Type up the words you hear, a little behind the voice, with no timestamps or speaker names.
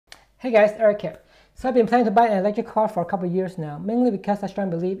Hey guys, Eric here. So I've been planning to buy an electric car for a couple of years now, mainly because I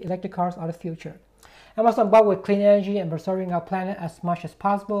strongly believe electric cars are the future. I'm also on board with clean energy and preserving our planet as much as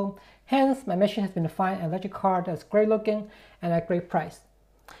possible. Hence, my mission has been to find an electric car that's great looking and at a great price.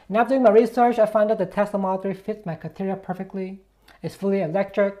 And after doing my research, I found that the Tesla Model 3 fits my criteria perfectly. It's fully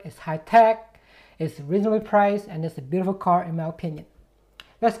electric, it's high tech, it's reasonably priced, and it's a beautiful car in my opinion.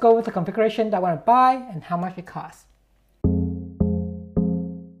 Let's go with the configuration that I want to buy and how much it costs.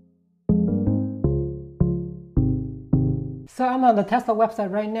 So I'm on the Tesla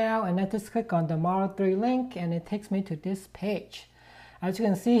website right now, and I just click on the Model 3 link and it takes me to this page. As you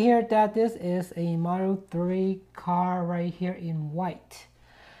can see here, that this is a Model 3 car right here in white.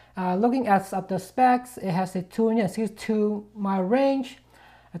 Looking at the specs, it has a 262 mile range,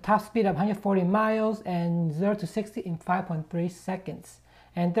 a top speed of 140 miles, and 0 to 60 in 5.3 seconds.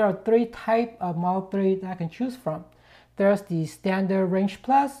 And there are three types of Model 3 that I can choose from. There's the standard range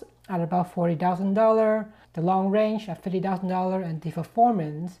plus at about $40,000, the long range at $50,000, and the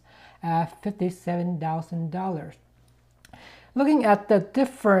performance at $57,000. Looking at the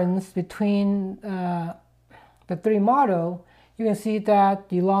difference between the three models, you can see that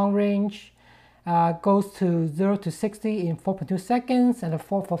the long range goes to 0 to 60 in 4.2 seconds and the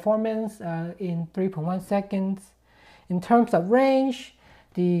full performance in 3.1 seconds. In terms of range,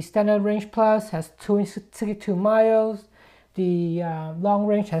 the standard range plus has 262 miles, the long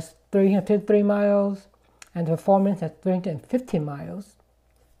range has 353 miles, and the performance has 350 miles.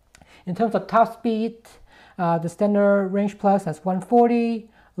 In terms of top speed, the standard range plus has 140,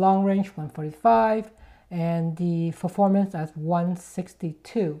 long range 145, and the performance at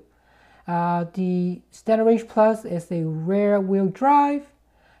 162. The standard range plus is a rear wheel drive,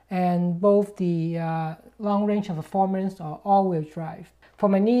 and both the long range and performance are all-wheel drive. For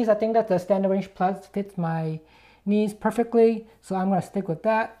my needs, I think that the standard range plus fits my needs perfectly, so I'm going to stick with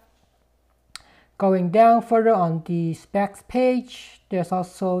that. Going down further on the specs page, there's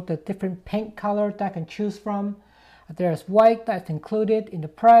also the different paint color that I can choose from. There's white that's included in the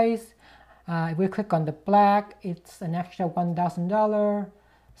price. If we click on the black, it's an extra $1,000.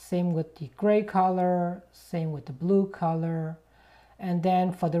 Same with the gray color, same with the blue color. And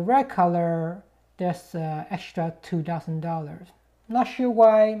then for the red color, there's extra $2,000. Not sure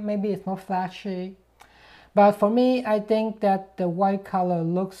why, maybe it's more flashy. But for me, I think that the white color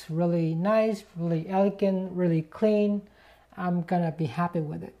looks really nice, really elegant, really clean. I'm gonna be happy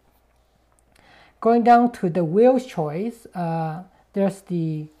with it. Going down to the wheels choice, there's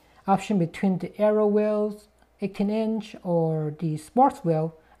the option between the aero wheels, 18-inch, or the sports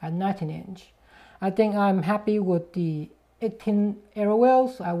wheel at 19-inch. I think I'm happy with the 18 aero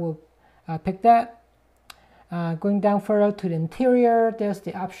wheels, so I will pick that. Going down further to the interior, there's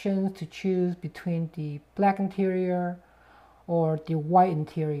the options to choose between the black interior or the white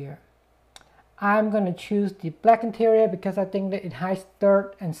interior. I'm going to choose the black interior because I think that it hides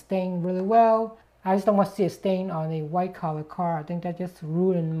dirt and stain really well. I just don't want to see a stain on a white color car. I think that just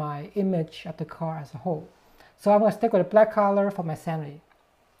ruined my image of the car as a whole. So I'm going to stick with the black color for my sanity.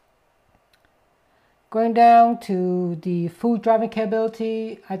 Going down to the full driving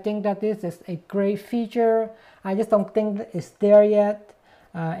capability, I think that this is a great feature. I just don't think that it's there yet,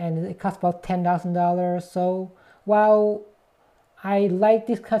 and it costs about $10,000. So while I like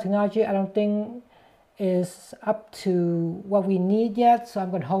this kind of technology, I don't think it's up to what we need yet. So I'm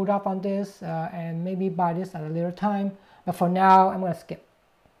going to hold up on this and maybe buy this at a later time. But for now, I'm going to skip.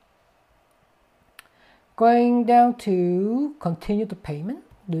 Going down to continue the payment,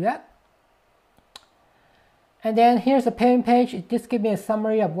 do that. And then here's the payment page. It just gives me a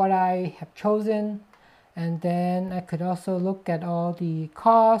summary of what I have chosen. And then I could also look at all the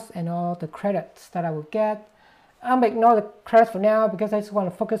costs and all the credits that I will get. I'm going to ignore the credits for now because I just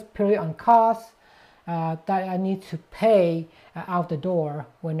want to focus purely on costs that I need to pay out the door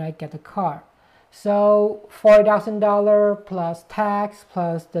when I get the car. So $40,000 plus tax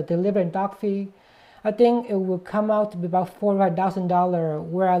plus the delivery and dock fee. I think it will come out to be about $45,000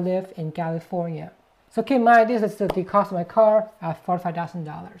 where I live in California. So keep in mind, this is the cost of my car at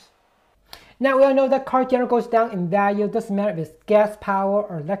 $45,000. Now we all know that car generally goes down in value, doesn't matter if it's gas power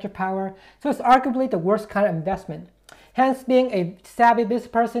or electric power, so it's arguably the worst kind of investment. Hence, being a savvy business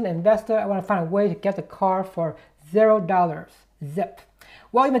person and investor, I want to find a way to get the car for $0, zip.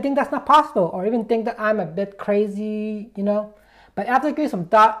 Well, you may think that's not possible, or even think that I'm a bit crazy, you know, but after giving some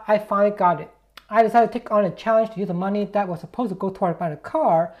thought, I finally got it. I decided to take on a challenge to use the money that was supposed to go toward buying a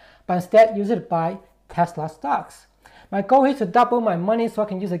car, but instead use it to buy Tesla stocks. My goal is to double my money so I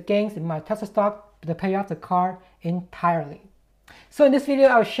can use the gains in my Tesla stock to pay off the car entirely. So in this video,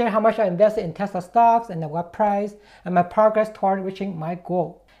 I'll share how much I invested in Tesla stocks and at what price, and my progress toward reaching my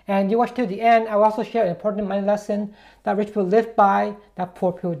goal. And you watch till the end, I will also share an important money lesson that rich people live by that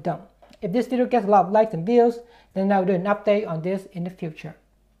poor people don't. If this video gets a lot of likes and views, then I will do an update on this in the future.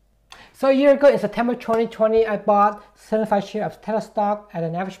 So a year ago in September 2020, I bought 75 shares of Tesla stock at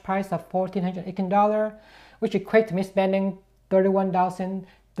an average price of $1,418, which equates to me spending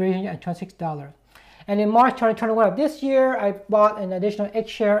 $31,326. And in March 2021 of this year, I bought an additional 8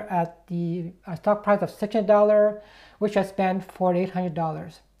 shares at the stock price of $600, which I spent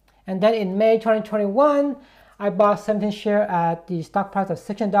 $4,800. And then in May 2021, I bought 17 shares at the stock price of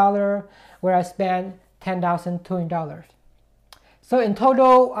 $600, where I spent $10,200. So in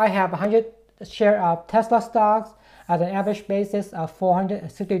total, I have 100 shares of Tesla stocks at an average basis of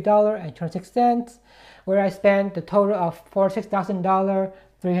 $460.26, where I spent the total of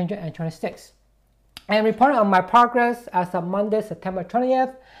 $46,326. And reporting on my progress as of Monday, September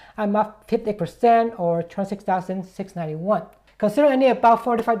 20th, I'm up 58% or $26,691. Considering I need about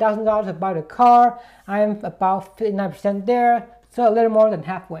 $45,000 to buy the car, I'm about 59% there, so a little more than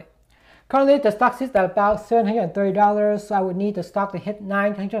halfway. Currently, the stock sits at about $730, so I would need the stock to hit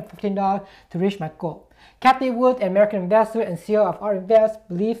 $915 to reach my goal. Kathy Wood, an American investor and CEO of ARK Invest,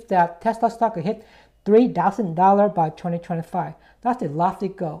 believes that Tesla stock could hit $3,000 by 2025. That's a lofty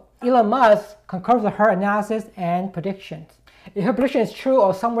goal. Elon Musk concurs with her analysis and predictions. If her prediction is true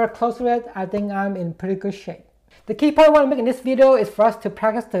or somewhere close to it, I think I'm in pretty good shape. The key point I want to make in this video is for us to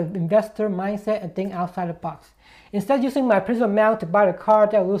practice the investor mindset and think outside the box. Instead of using my principal amount to buy the car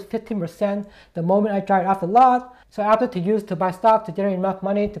that will lose 15% the moment I drive it off the lot, so I opted to use to buy stock to generate enough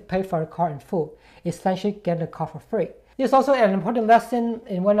money to pay for the car in full, essentially get the car for free. This is also an important lesson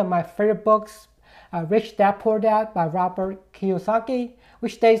in one of my favorite books, Rich Dad Poor Dad by Robert Kiyosaki,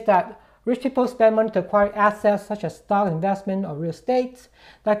 which states that rich people spend money to acquire assets such as stock, investment, or real estate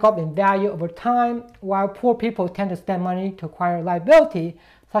that go up in value over time, while poor people tend to spend money to acquire liability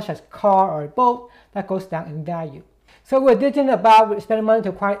such as car or a boat that goes down in value. So if we're diligent about spending money to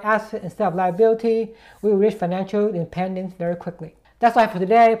acquire assets instead of liability, we will reach financial independence very quickly. That's all for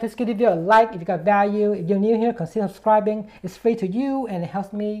today. Please give the video a like if you got value. If you're new here, consider subscribing. It's free to you and it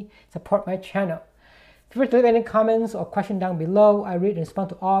helps me support my channel. Feel free to leave any comments or questions down below. I read and respond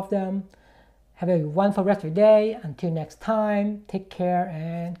to all of them. Have a wonderful rest of your day. Until next time, take care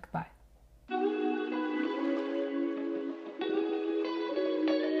and goodbye.